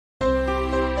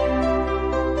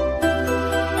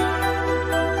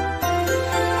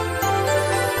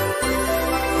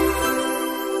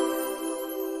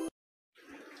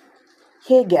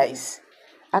Hey guys,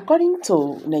 according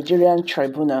to Nigerian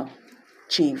Tribunal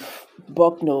Chief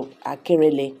Bokno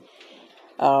Akerele,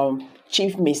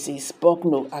 Chief Mrs.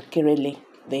 Bokno Akerele,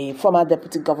 the former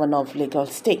Deputy Governor of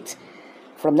Lagos State,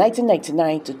 from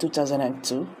 1999 to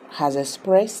 2002, has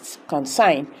expressed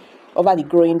concern over the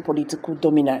growing political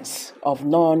dominance of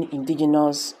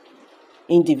non-indigenous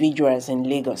individuals in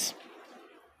Lagos.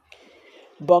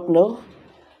 Bokno,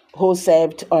 who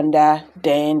served under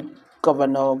then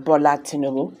Governor Bola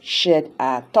Tinubu, shared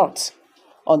her thoughts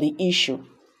on the issue,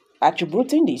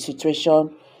 attributing the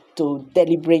situation to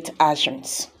deliberate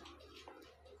actions.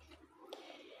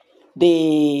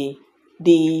 The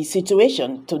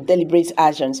situation to deliberate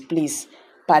actions, please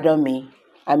pardon me,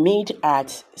 amid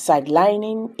at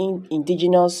sidelining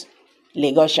indigenous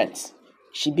Lagosians.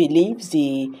 She believes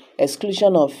the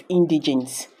exclusion of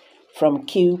indigenes from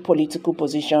key political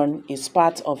position is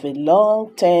part of a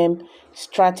long-term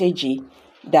strategy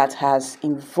that has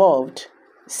evolved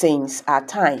since her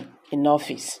time in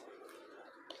office.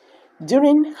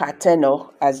 During her tenure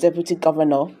as Deputy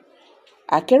Governor,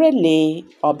 Akerele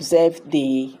observed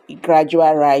the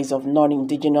gradual rise of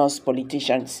non-indigenous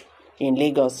politicians in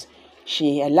Lagos.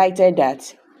 She highlighted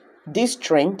that this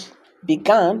trend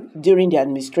began during the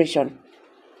administration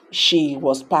she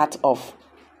was part of,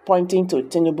 pointing to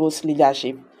Tinubu's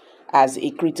leadership as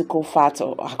a critical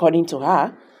factor. According to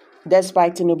her,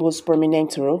 despite Tinubu's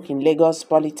prominent role in Lagos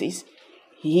politics,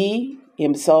 he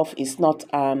himself is not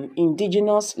an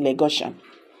indigenous Lagosian,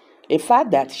 a fact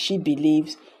that she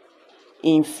believes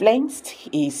influenced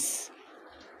his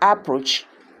approach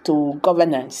to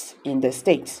governance in the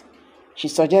state. She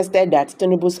suggested that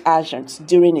Tinubu's actions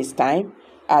during his time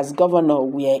as governor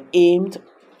were aimed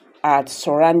at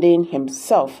surrounding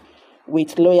himself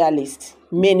with loyalists,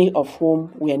 many of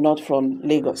whom were not from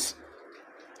Lagos.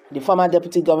 The former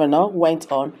deputy governor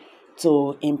went on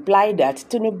to imply that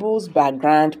Tinubu's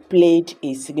background played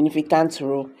a significant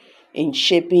role in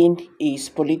shaping his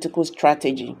political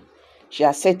strategy. She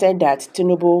asserted that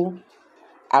Tinubu,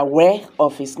 aware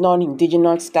of his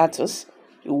non-indigenous status,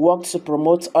 worked to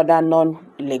promote other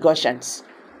non-Lagosians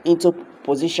into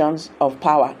positions of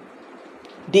power.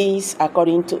 This,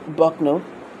 according to Bokno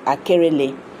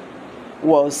Akerele,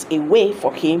 was a way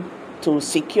for him to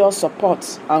secure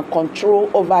support and control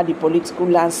over the political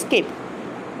landscape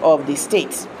of the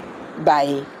state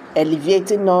by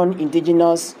elevating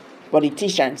non-indigenous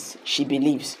politicians, she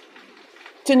believes.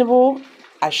 Tinubu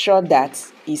assured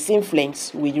that his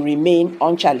influence will remain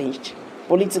unchallenged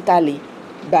politically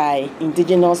by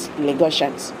indigenous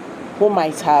Lagosians who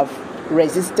might have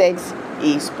resisted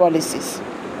his policies.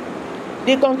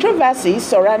 The controversy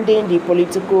surrounding the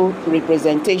political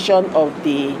representation of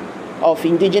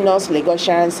indigenous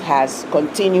Lagosians has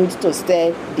continued to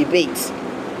stir debates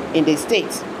in the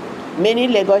state. Many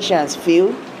Lagosians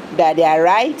feel that their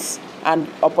rights and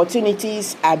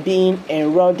opportunities are being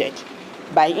eroded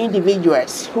by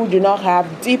individuals who do not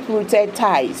have deep-rooted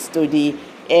ties to the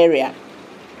area.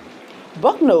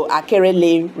 Bokno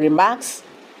Akerele remarks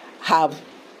have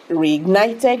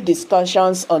reignited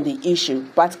discussions on the issue,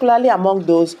 particularly among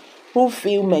those who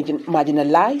feel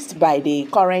marginalized by the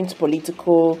current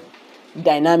political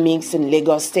dynamics in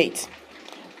Lagos State.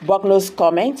 Bokno's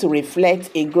comments reflect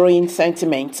a growing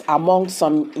sentiment among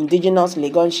some indigenous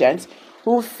Lagosians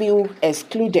who feel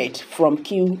excluded from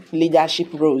key leadership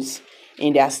roles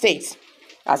in their states.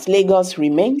 As Lagos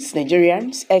remains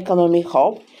Nigeria's economic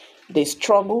hub, the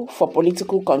struggle for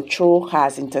political control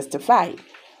has intensified,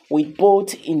 with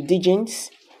both indigenes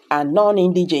and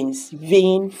non-indigenes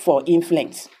vying for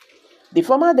influence. The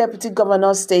former deputy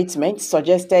governor's statement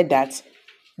suggested that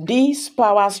this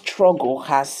power struggle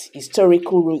has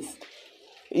historical roots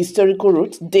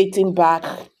dating back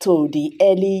to the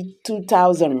early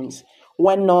 2000s,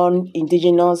 when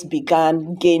non-indigenous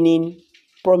began gaining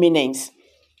prominence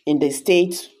in the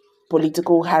state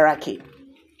political hierarchy.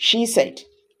 She said,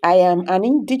 "I am an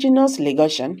indigenous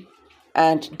Lagosian,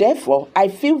 and therefore I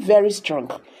feel very strong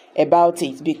about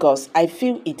it because I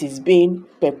feel it is being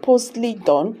purposely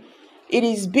done. It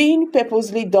is being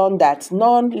purposely done that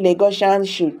non-Lagosians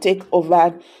should take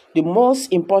over the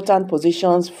most important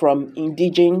positions from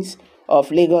indigenes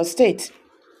of Lagos State.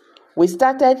 We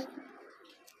started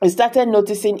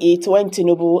noticing it when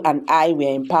Tinubu and I were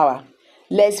in power.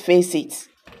 Let's face it,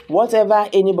 whatever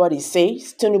anybody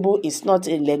says, Tinubu is not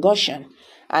a Lagosian,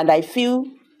 and I feel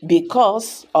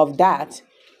because of that,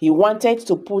 he wanted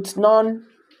to put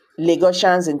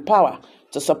non-Lagosians in power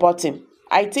to support him.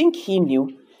 I think he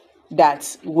knew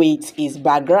that with his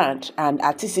background and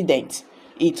antecedents,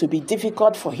 it would be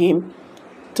difficult for him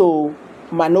to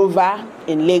maneuver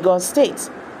in Lagos State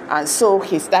And so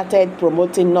he started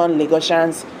promoting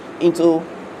non-Lagosians into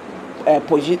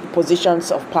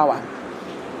positions of power.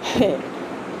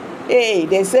 Hey,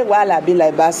 they say wahala be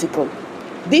like bicycle.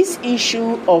 This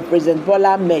issue of President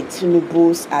Bola Ahmed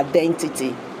Tinubu's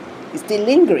identity is still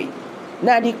lingering.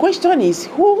 Now the question is,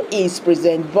 who is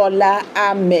President Bola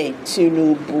Ahmed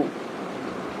Tinubu?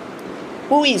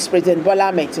 Who is President Bola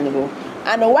Ahmed Tinubu?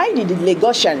 And why did the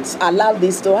Lagosians allow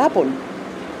this to happen?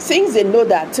 Since they know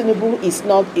that Tinubu is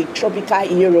not a tropical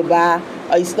Yoruba,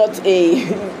 or is not a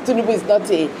Tinubu is not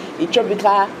a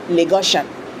tropical Lagosian,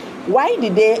 why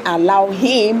did they allow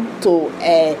him to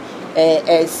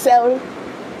sell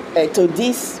to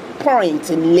this point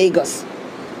in Lagos?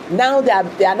 Now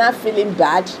that they are not feeling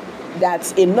bad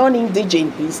that a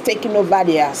non-indigene is taking over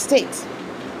their state.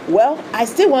 Well, I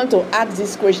still want to ask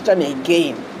this question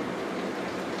again.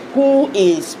 Who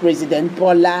is President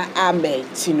Bola Ahmed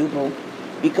Tinubu?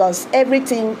 Because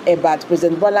everything about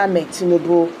President Bola Ahmed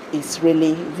Tinubu is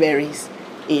really very,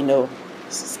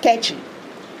 sketchy.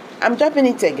 I'm dropping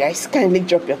it here, guys. Kindly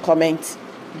drop your comments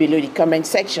below the comment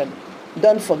section.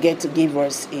 Don't forget to give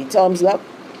us a thumbs up.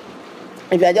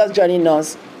 If you are just joining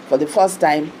us for the first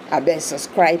time, I beg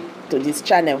subscribe to this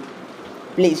channel.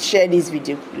 Please share this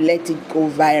video. Let it go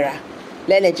viral.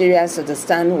 Let Nigerians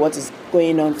understand what is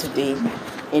going on today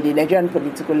in the Nigerian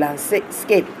political landscape.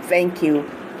 Thank you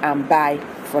and bye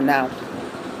for now.